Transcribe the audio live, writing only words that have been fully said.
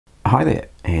Hi there,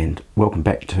 and welcome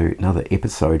back to another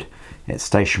episode at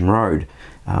Station Road.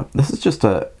 This is just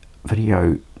a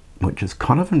video which is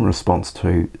kind of in response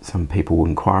to some people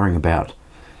inquiring about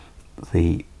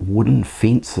the wooden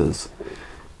fences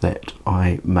that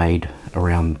I made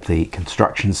around the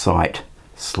construction site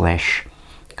slash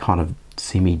kind of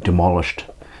semi-demolished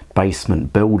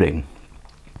basement building,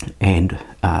 and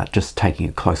just taking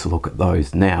a closer look at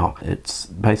those now. It's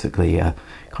basically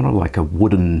kind of like a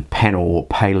wooden panel or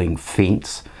paling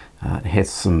fence. It has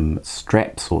some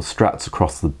straps or struts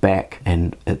across the back,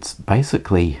 and it's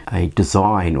basically a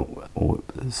design or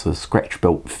sort of scratch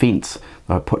built fence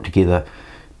that I put together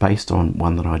based on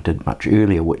one that I did much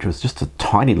earlier, which was just a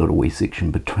tiny little wee section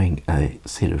between a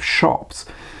set of shops,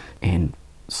 and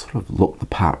sort of looked the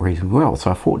part reasonably well.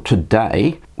 So I thought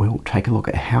today we'll take a look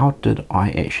at how did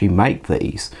I actually make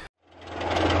these.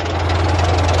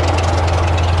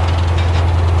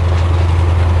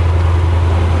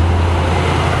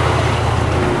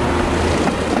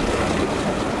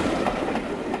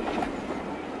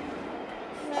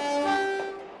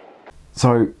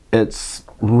 So it's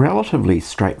relatively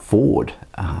straightforward.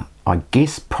 I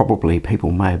guess probably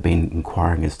people may have been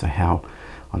inquiring as to how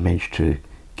I managed to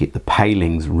get the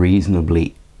palings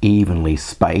reasonably evenly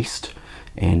spaced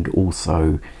and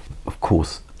also of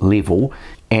course level,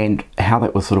 and how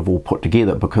that was sort of all put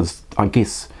together, because I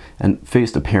guess in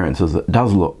first appearances it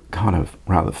does look kind of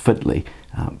rather fiddly,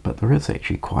 but there is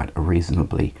actually quite a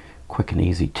reasonably quick and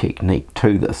easy technique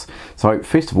to this. So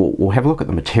first of all, we'll have a look at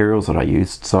the materials that I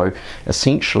used. So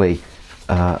essentially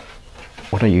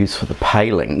what I use for the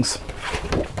palings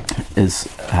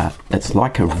is it's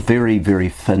like a very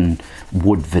thin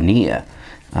wood veneer.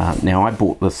 Now I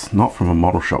bought this not from a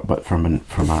model shop but from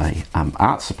a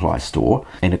art supply store,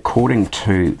 and according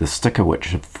to the sticker,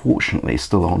 which unfortunately is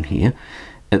still on here,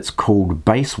 it's called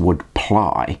basswood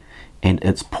ply and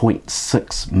it's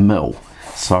 0.6 mil.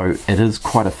 So it is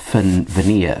quite a thin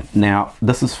veneer. Now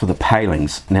this is for the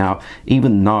palings. Now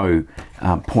even though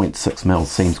 0.6 mil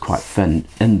seems quite thin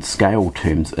in scale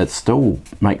terms, it still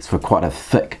makes for quite a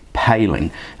thick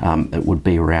paling. It would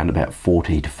be around about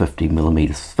 40 to 50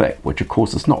 millimeters thick, which of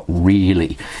course is not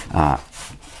really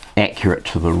accurate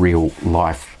to the real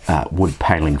life wood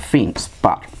paling fence,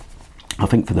 but I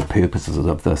think for the purposes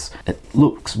of this it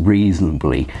looks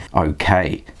reasonably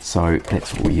okay. So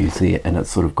that's what we use there, and it's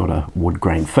sort of got a wood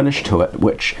grain finish to it,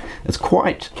 which is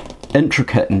quite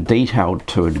intricate and detailed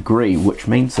to a degree, which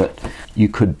means that you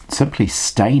could simply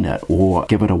stain it or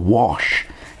give it a wash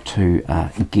to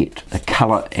get a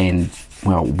colour and,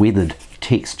 well, weathered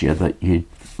texture that you'd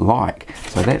like.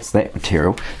 So that's that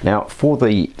material. Now for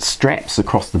the straps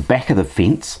across the back of the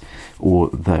fence or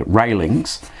the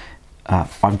railings,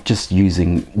 I'm just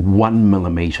using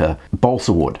 1mm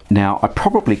balsa wood. Now I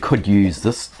probably could use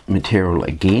this material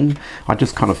again. I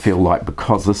just kind of feel like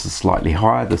because this is slightly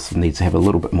higher, this needs to have a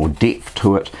little bit more depth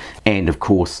to it, and of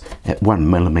course at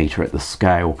 1mm at the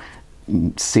scale,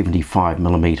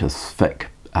 75mm thick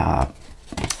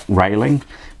railing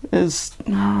is,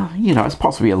 you know, it's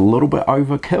possibly a little bit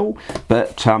overkill,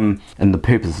 but in the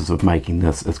purposes of making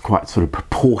this, it's quite sort of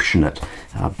proportionate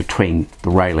between the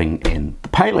railing and the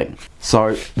paling.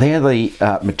 So they're the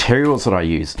materials that I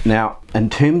used. Now in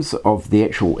terms of the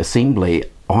actual assembly,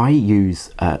 I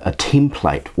use a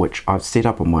template which I've set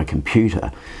up on my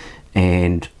computer,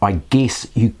 and I guess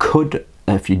you could,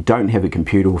 if you don't have a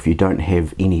computer or if you don't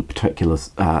have any particular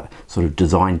sort of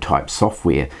design type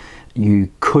software,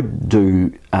 you could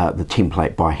do the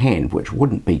template by hand, which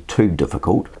wouldn't be too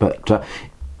difficult, but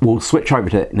we'll switch over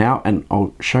to that now and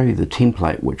I'll show you the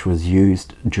template which was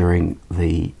used during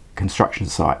the construction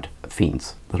site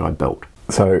fence that I built.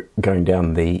 So going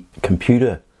down the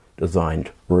computer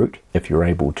designed route, if you're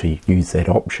able to use that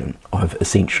option, I've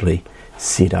essentially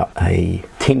set up a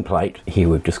template. Here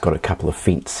we've just got a couple of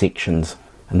fence sections,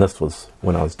 and this was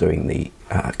when I was doing the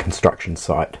construction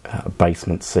site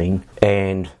basement scene,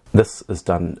 and this is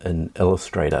done in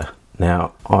Illustrator.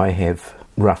 Now I have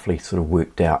roughly sort of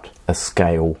worked out a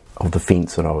scale of the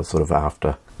fence that I was sort of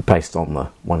after based on the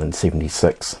 1 in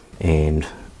 76, and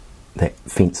that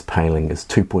fence paling is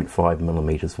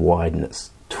 2.5mm wide and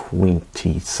it's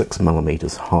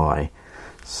 26mm high.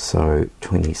 So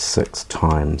 26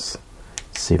 times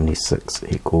 76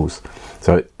 equals,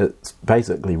 so it's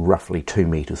basically roughly 2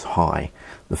 meters high,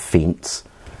 the fence,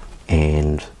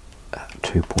 and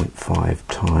 2.5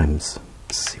 times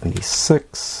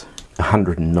 76,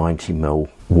 190mm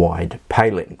wide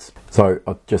palings. So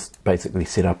I've just basically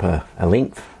set up a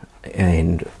length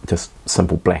and just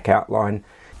simple black outline,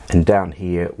 and down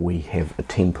here we have a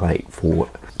template for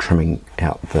trimming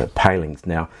out the palings.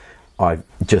 Now I've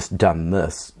just done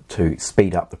this to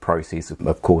speed up the process.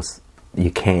 Of course,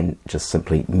 you can just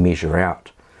simply measure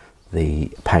out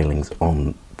the palings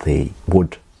on the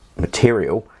wood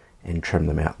material and trim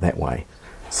them out that way.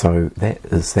 So that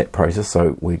is that process.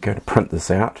 So we're going to print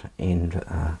this out and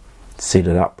set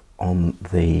it up on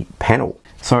the panel.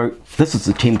 So this is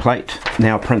the template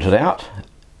now printed out,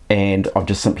 and I've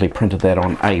just simply printed that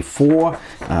on A4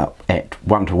 at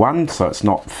 1:1, so it's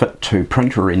not fit to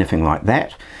print or anything like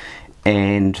that.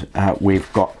 And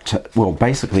we've got, well,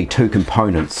 basically two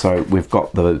components. So we've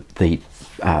got the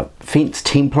fence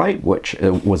template, which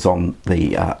was on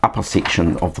the upper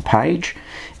section of the page,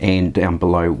 and down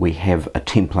below we have a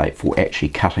template for actually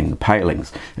cutting the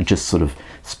palings. It just sort of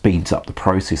speeds up the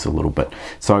process a little bit.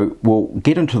 So we'll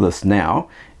get into this now,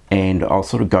 and I'll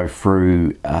sort of go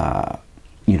through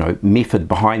you know, method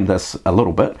behind this a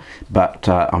little bit, but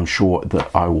I'm sure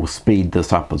that I will speed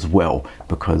this up as well,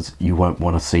 because you won't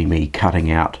want to see me cutting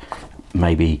out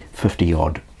maybe 50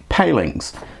 odd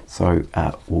palings. So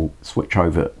we'll switch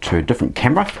over to a different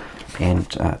camera and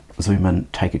zoom in,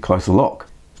 take a closer look.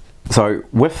 So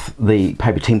with the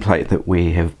paper template that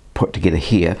we have put together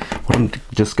here, what I'm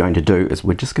just going to do is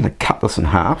we're just going to cut this in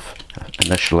half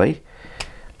initially,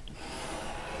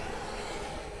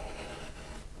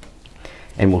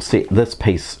 and we'll set this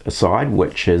piece aside,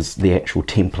 which is the actual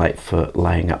template for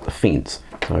laying up the fence.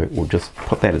 So we'll just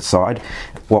put that aside.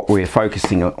 What we're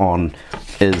focusing on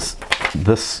is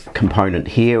this component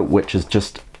here, which is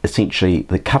just essentially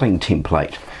the cutting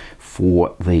template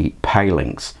for the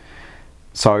palings.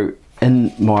 So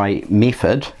in my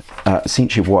method,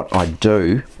 essentially what I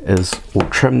do is we'll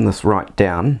trim this right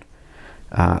down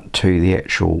to the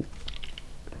actual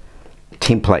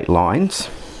template lines,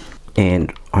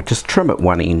 and I just trim at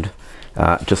one end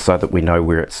just so that we know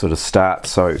where it sort of starts.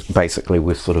 So basically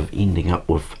we're sort of ending up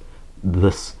with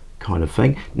this kind of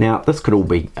thing. Now this could all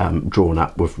be drawn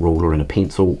up with ruler and a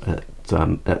pencil.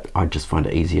 I just find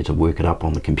it easier to work it up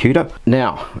on the computer.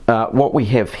 Now what we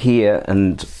have here,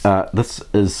 and this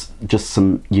is just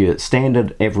some your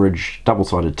standard average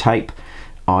double-sided tape.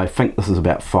 I think this is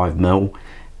about 5mm,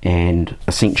 and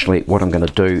essentially what I'm going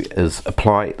to do is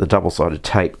apply the double-sided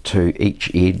tape to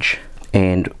each edge,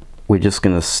 and we're just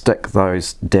going to stick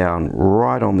those down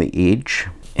right on the edge,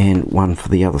 and one for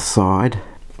the other side.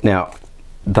 Now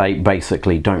they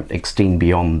basically don't extend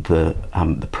beyond the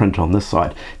print on this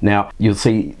side. Now you'll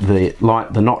see the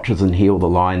notches in here, or the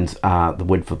lines, are the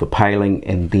width of the paling,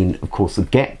 and then of course the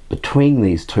gap between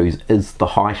these two is the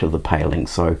height of the paling.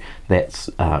 So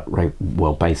that's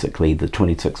well, basically the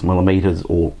 26mm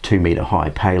or 2-meter high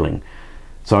paling.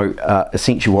 So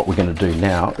essentially what we're going to do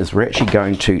now is we're actually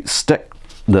going to stick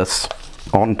this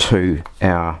onto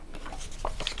our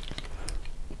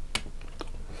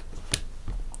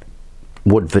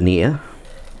wood veneer.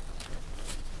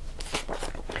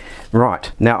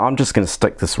 Right, now I'm just going to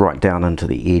stick this right down into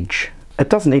the edge. It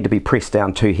doesn't need to be pressed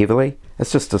down too heavily.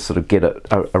 It's just to sort of get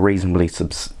a reasonably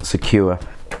secure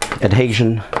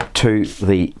adhesion to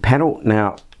the panel.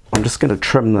 Now I'm just going to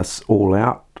trim this all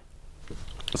out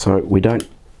so we don't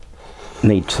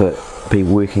need to be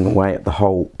working away at the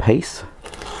whole piece.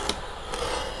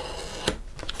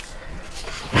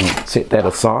 And set that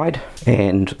aside,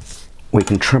 and we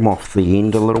can trim off the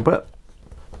end a little bit.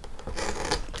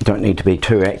 Don't need to be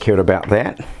too accurate about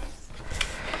that.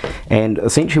 And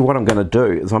essentially what I'm going to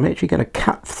do is I'm actually going to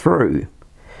cut through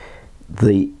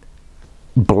the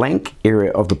blank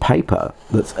area of the paper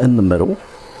that's in the middle,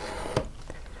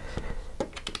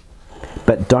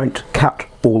 but don't cut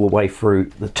all the way through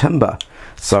the timber.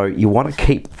 So you want to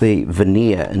keep the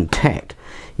veneer intact.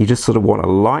 You just sort of want to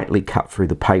lightly cut through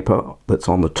the paper that's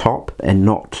on the top, and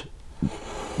not,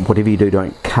 whatever you do,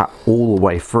 don't cut all the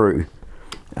way through,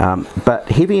 but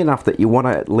heavy enough that you want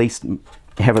to at least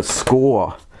have a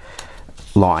score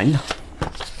line,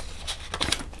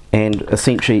 and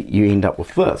essentially you end up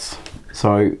with this.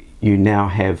 So you now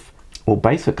have, well,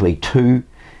 basically two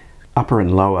upper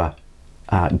and lower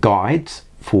guides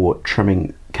for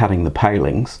cutting the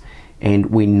palings, and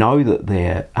we know that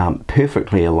they're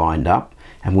perfectly aligned up,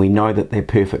 and we know that they're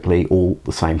perfectly all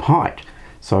the same height.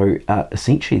 So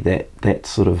essentially that's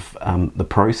sort of the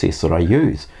process that I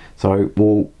use. So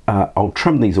I'll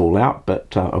trim these all out,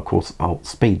 but of course I'll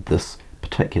speed this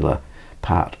particular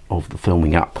part of the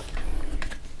filming up.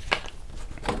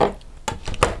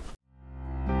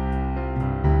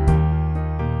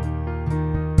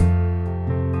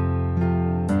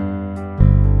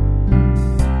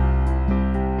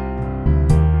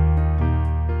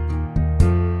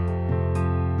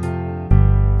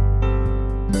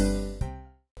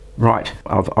 Right,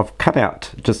 I've cut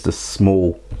out just a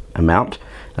small amount,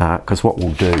 because what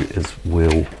we'll do is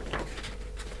we'll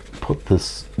put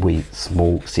this wee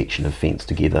small section of fence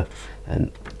together,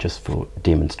 and just for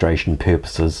demonstration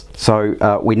purposes.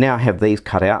 So we now have these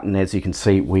cut out, and as you can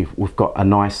see we've got a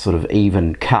nice sort of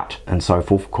even cut and so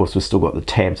forth. Of course we've still got the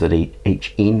tabs at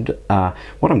each end.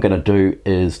 What I'm going to do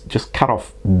is just cut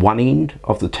off one end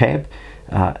of the tab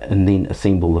and then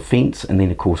assemble the fence, and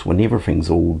then of course when everything's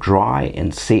all dry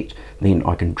and set, then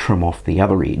I can trim off the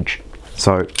other edge.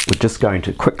 So we're just going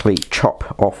to quickly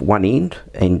chop off one end,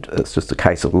 and it's just a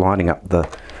case of lining up the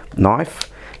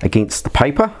knife against the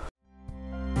paper.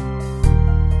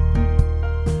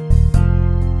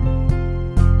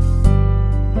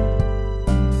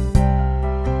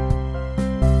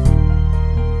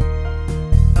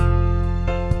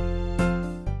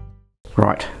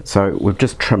 Right, so we've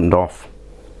just trimmed off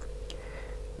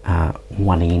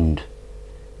one end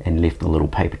and left the little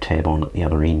paper tab on at the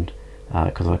other end,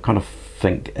 because I kind of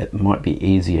think it might be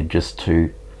easier just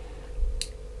to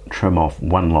trim off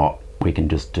one lot. We can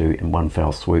just do in one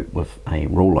fell swoop with a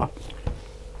ruler.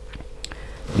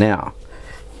 Now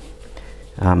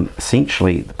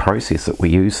essentially the process that we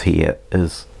use here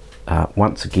is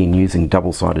once again using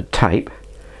double-sided tape,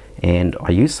 and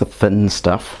I use the thin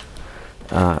stuff,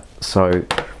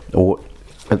 or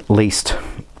at least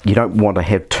you don't want to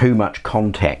have too much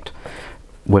contact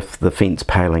with the fence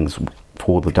palings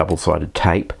for the double-sided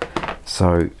tape,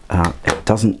 so it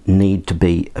doesn't need to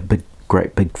be a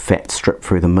great big fat strip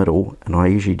through the middle, and I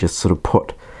usually just sort of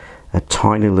put a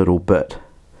tiny little bit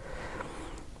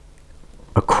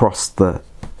across the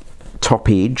top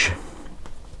edge.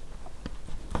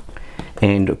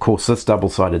 And of course this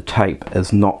double-sided tape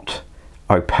is not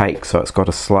opaque, so it's got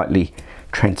a slightly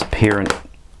transparent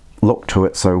look to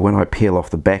it, so when I peel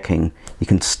off the backing you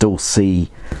can still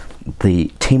see the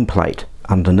template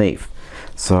underneath.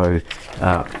 So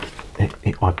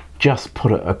I've just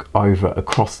put it over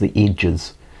across the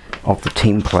edges of the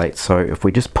template, so if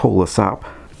we just pull this up,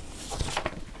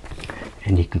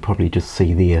 and you can probably just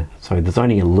see there, so there's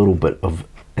only a little bit of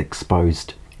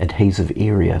exposed adhesive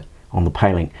area on the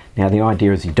paling. Now the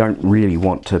idea is you don't really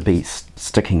want to be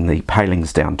sticking the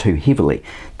palings down too heavily,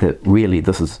 that really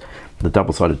this is, the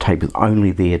double-sided tape is only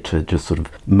there to just sort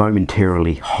of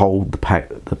momentarily hold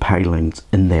the palings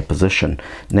in their position.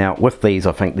 Now with these,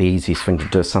 I think the easiest thing to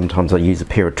do is sometimes I use a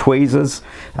pair of tweezers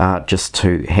just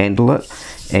to handle it,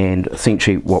 and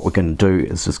essentially what we're going to do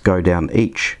is just go down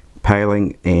each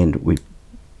paling and we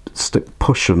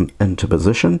push them into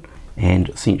position, and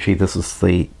essentially this is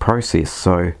the process.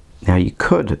 So now you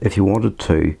could, if you wanted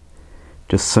to,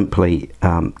 just simply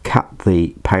cut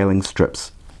the paling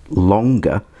strips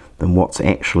longer than what's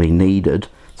actually needed,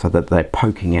 so that they're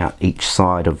poking out each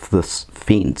side of this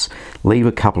fence. Leave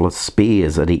a couple of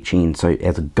spares at each end, so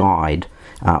as a guide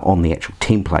on the actual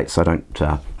template, so don't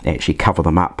actually cover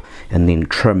them up, and then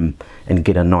trim and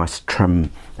get a nice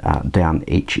trim down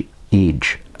each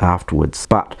edge afterwards.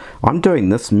 But I'm doing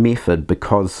this method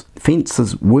because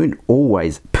fences weren't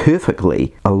always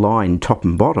perfectly aligned top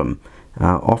and bottom.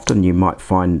 Often you might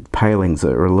find palings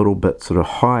that are a little bit sort of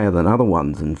higher than other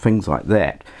ones and things like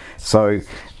that. So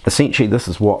essentially this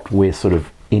is what we're sort of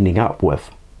ending up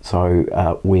with.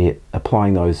 So we're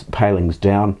applying those palings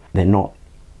down. They're not,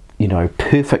 you know,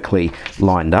 perfectly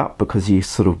lined up, because you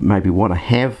sort of maybe want to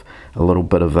have a little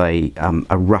bit of a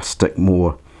rustic,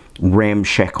 more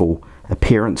ramshackle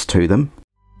appearance to them.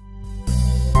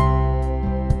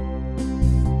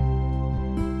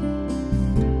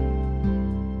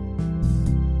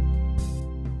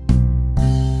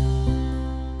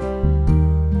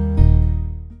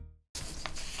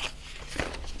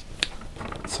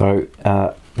 So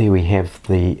there we have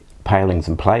the palings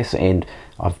in place, and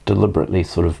I've deliberately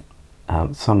sort of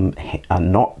some are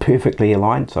not perfectly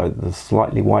aligned, so there's a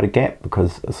slightly wider gap,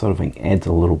 because it sort of adds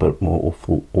a little bit more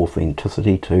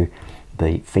authenticity to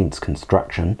the fence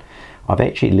construction. I've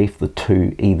actually left the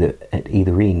two at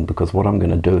either end, because what I'm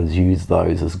going to do is use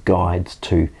those as guides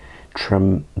to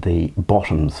trim the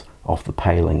bottoms of the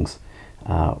palings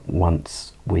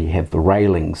once we have the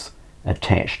railings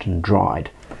attached and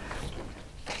dried.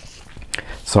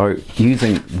 So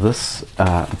using this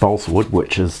balsa wood,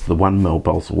 which is the 1mm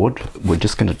balsa wood, we're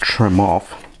just going to trim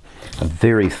off a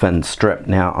very thin strip.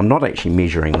 Now I'm not actually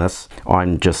measuring this,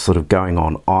 I'm just sort of going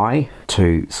on eye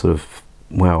to sort of,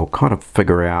 well, kind of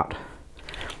figure out,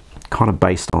 kind of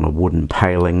based on a wooden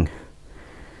paling,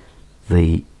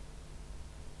 the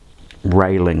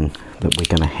railing that we're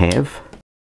going to have.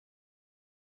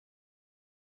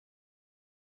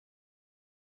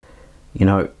 You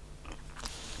know,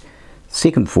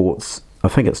 second thoughts, I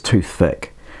think it's too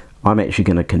thick. I'm actually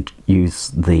going to use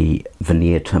the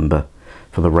veneer timber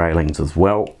for the railings as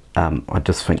well. I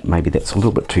just think maybe that's a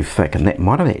little bit too thick, and that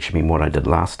might have actually been what I did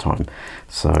last time.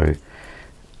 So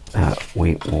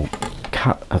we will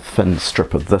cut a thin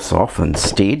strip of this off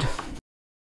instead.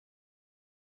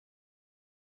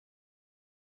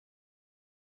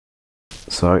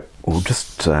 So we'll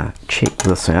just check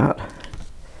this out.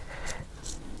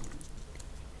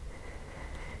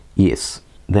 Yes,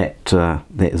 that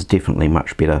is definitely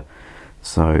much better.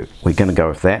 So we're going to go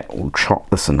with that. We'll chop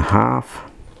this in half.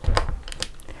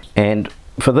 And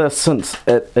for this, since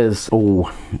it is all,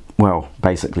 well,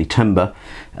 basically timber,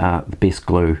 the best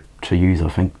glue to use, I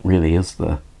think, really is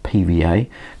the PVA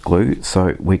glue.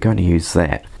 So we're going to use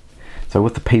that. So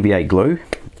with the PVA glue,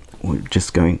 we're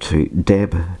just going to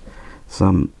dab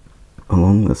some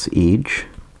along this edge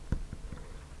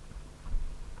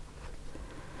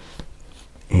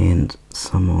and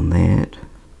some on that,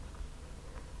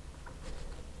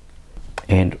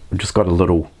 and I've just got a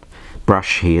little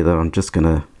brush here that I'm just going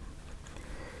to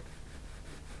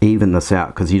even this out,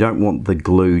 because you don't want the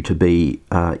glue to be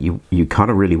you kind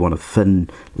of really want a thin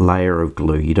layer of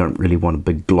glue. You don't really want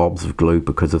big globs of glue,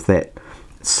 because if that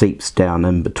seeps down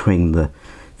in between the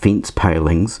fence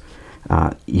palings,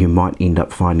 you might end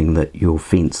up finding that your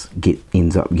fence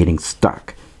ends up getting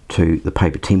stuck to the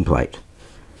paper template.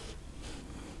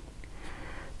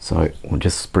 So we'll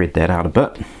just spread that out a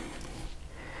bit,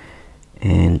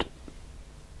 and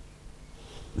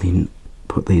then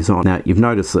put these on. Now you've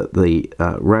noticed that the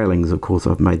railings, of course,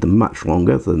 I've made them much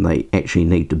longer than they actually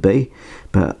need to be,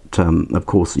 but of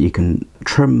course you can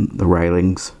trim the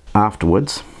railings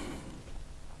afterwards.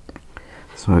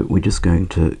 So we're just going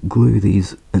to glue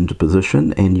these into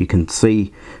position, and you can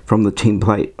see from the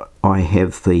template I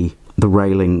have the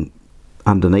railing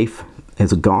underneath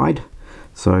as a guide,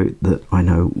 so that I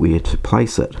know where to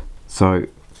place it. So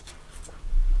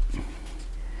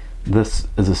this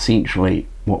is essentially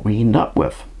what we end up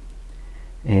with,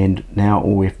 and now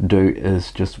all we have to do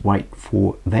is just wait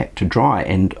for that to dry,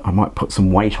 and I might put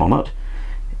some weight on it,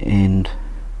 and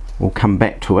we'll come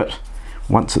back to it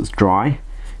once it's dry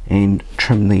and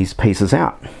trim these pieces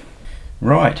out.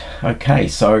 Right, okay,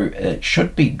 so it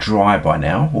should be dry by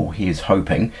now, or here's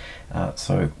hoping.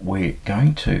 So we're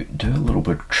going to do a little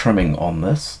bit of trimming on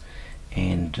this,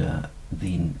 and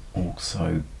then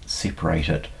also separate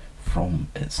it from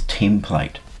its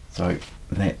template. So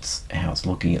that's how it's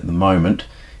looking at the moment,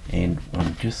 and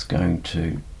I'm just going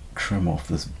to trim off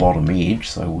this bottom edge,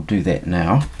 so we'll do that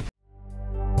now.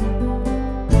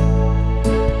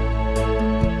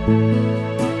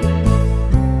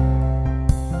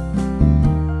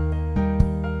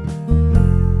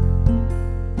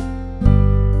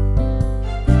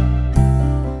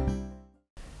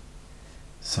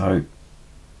 So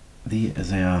there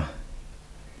is our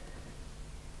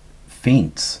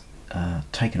fence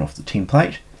taken off the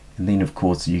template, and then of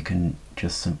course you can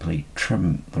just simply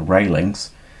trim the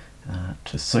railings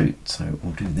to suit, so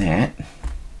we'll do that.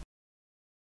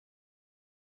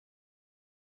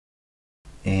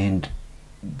 And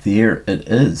there it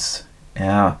is,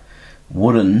 our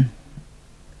wooden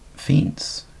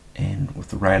fence, and with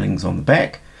the railings on the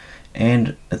back,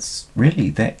 and it's really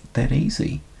that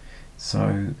easy.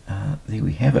 So there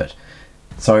we have it.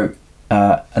 So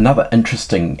another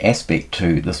interesting aspect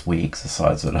to this wee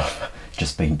exercise that I've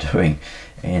just been doing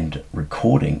and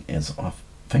recording is I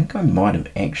think I might have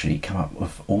actually come up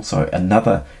with also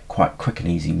another quite quick and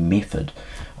easy method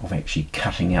of actually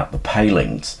cutting out the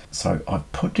palings. So I've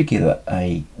put together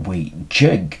a wee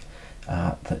jig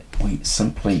that we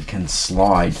simply can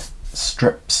slide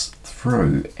strips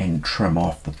through and trim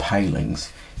off the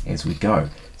palings as we go.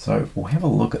 So we'll have a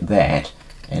look at that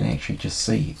and actually just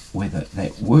see whether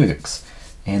that works.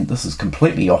 And this is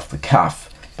completely off the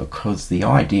cuff, because the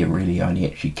idea really only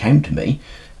actually came to me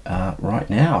right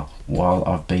now while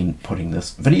I've been putting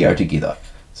this video together.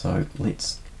 So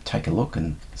let's take a look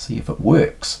and see if it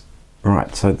works.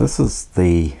 Right, so this is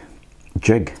the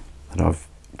jig that I've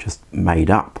just made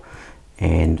up,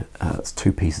 and it's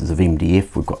two pieces of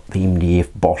MDF. We've got the MDF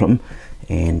bottom,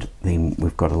 and then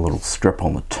we've got a little strip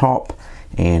on the top,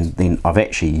 and then I've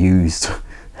actually used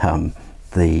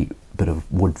the bit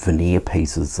of wood veneer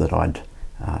pieces that I'd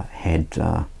had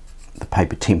the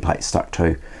paper template stuck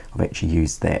to. I've actually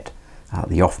used that,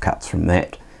 the offcuts from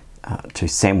that, to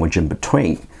sandwich in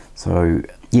between. So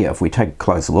yeah, if we take a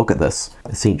closer look at this,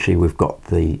 essentially we've got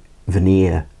the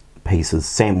veneer pieces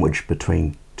sandwiched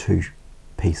between two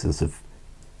pieces of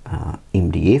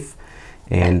MDF,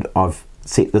 and I've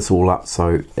set this all up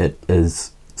so it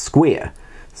is square.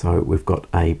 So we've got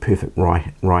a perfect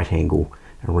right angle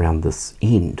around this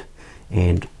end,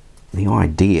 and the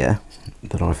idea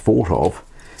that I thought of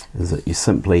is that you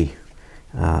simply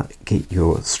get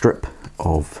your strip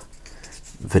of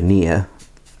veneer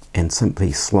and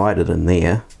simply slide it in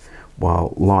there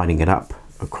while lining it up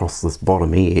across this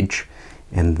bottom edge,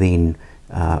 and then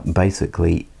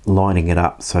basically lining it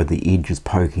up so the edge is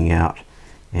poking out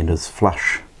and is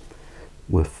flush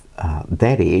with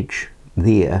that edge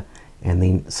there, and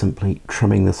then simply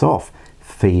trimming this off.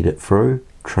 Feed it through,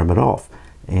 trim it off,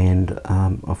 and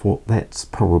I thought that's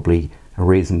probably a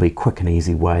reasonably quick and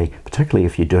easy way, particularly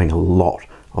if you're doing a lot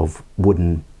of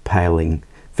wooden paling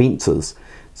fences.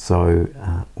 So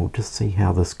we'll just see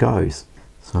how this goes.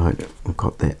 So I've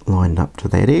got that lined up to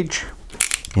that edge,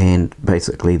 and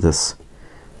basically this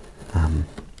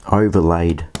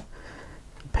overlaid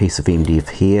piece of MDF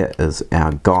here is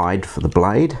our guide for the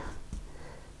blade.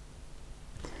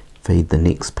 Feed the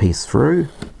next piece through.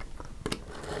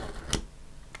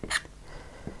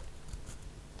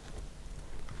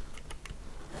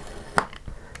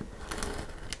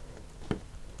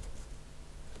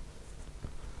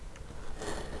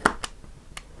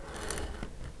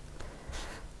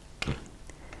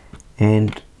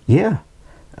 And yeah,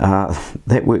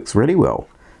 that works really well.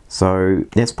 So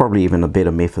that's probably even a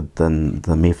better method than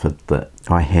the method that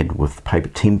I had with paper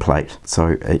template.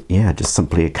 So yeah, just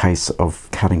simply a case of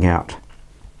cutting out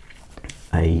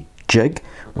a jig,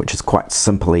 which is quite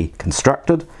simply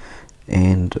constructed,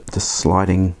 and just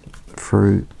sliding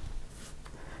through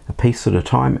a piece at a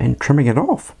time and trimming it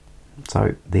off.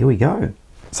 So there we go.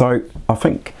 So I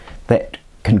think that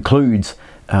concludes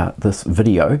this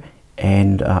video,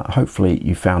 and hopefully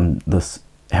you found this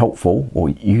helpful or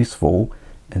useful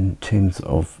in terms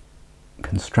of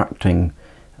constructing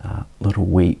little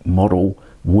wee model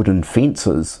wooden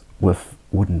fences with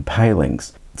wooden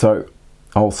palings. So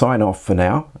I'll sign off for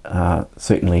now.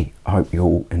 Certainly hope you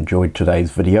all enjoyed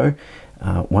today's video.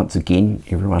 Once again,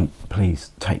 everyone,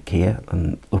 please take care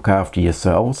and look after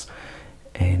yourselves,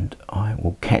 and I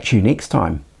will catch you next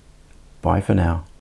time. Bye for now.